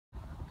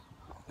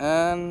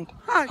And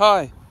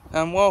Hi,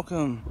 and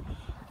welcome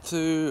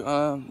to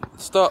the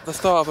start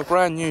of a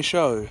brand new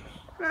show.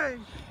 hey,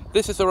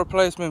 This is a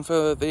replacement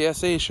for the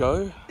SE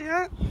show,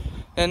 yeah,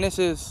 and this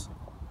is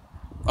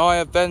I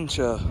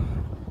Adventure.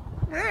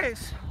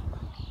 yes,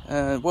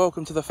 And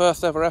welcome to the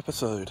first ever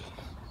episode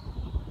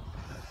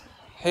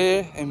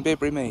here in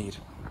Bidbury, Mead.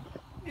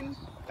 in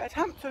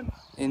Bedhampton.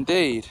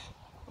 Indeed.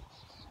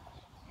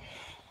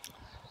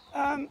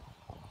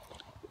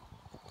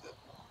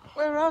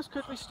 Where else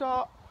could we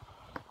start?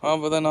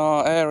 Other than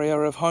our area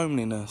of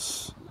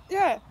homeliness.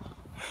 Yeah,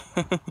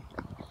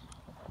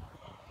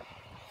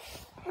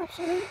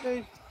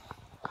 absolutely.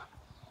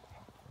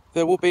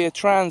 There will be a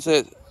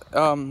transit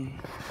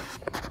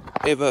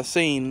either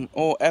scene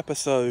or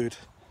episode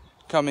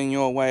coming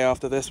your way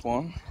after this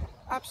one.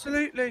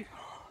 Absolutely.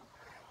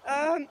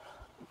 I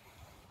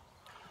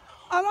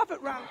love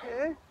it round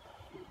here,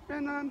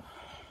 and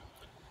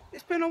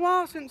it's been a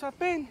while since I've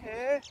been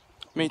here.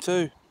 Me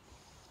too.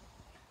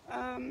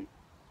 Um,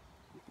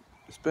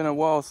 It's been a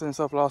while since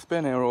I've last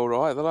been here,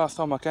 alright. The last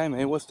time I came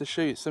here was to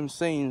shoot some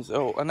scenes,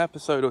 or an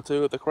episode or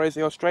two of The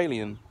Crazy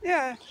Australian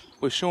yeah,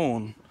 with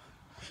Sean.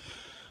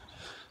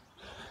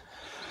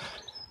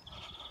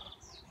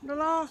 the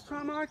last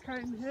time I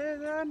came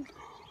here,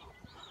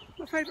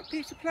 my favourite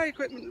piece of play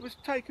equipment was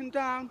taken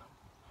down,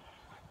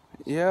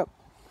 Yep.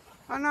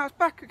 and now it's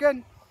back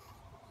again,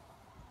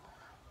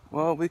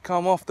 Well, we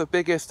come off the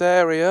biggest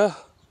area.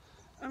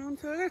 and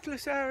onto the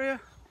littlest area.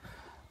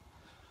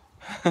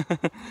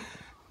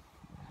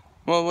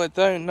 Well, we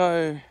don't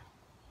know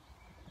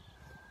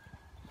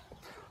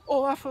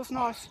Oh, that feels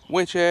nice.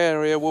 which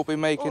area we'll be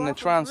making the that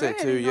feels transit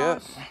to really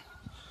yet.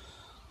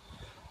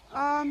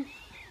 nice.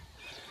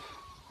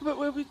 But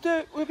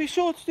we'll be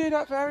sure to do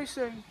that very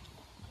soon.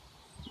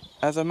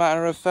 As a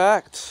matter of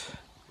fact,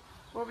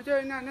 We'll be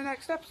doing that in the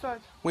next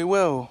episode. we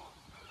will.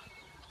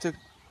 To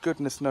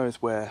goodness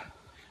knows where.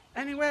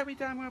 Anywhere we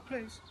damn well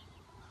please.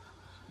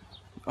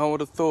 I would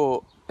have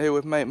thought it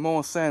would make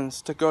more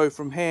sense to go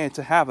from here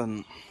to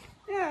Havant.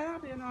 Yeah,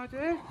 that'd be an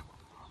idea.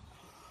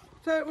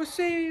 So we'll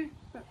see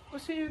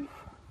you.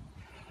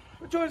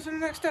 Join us in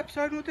the next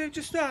episode and we'll do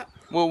just that.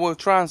 Well, we'll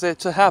transit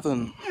to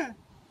Havant. Yeah.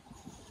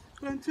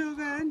 But until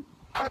then,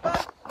 bye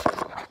bye.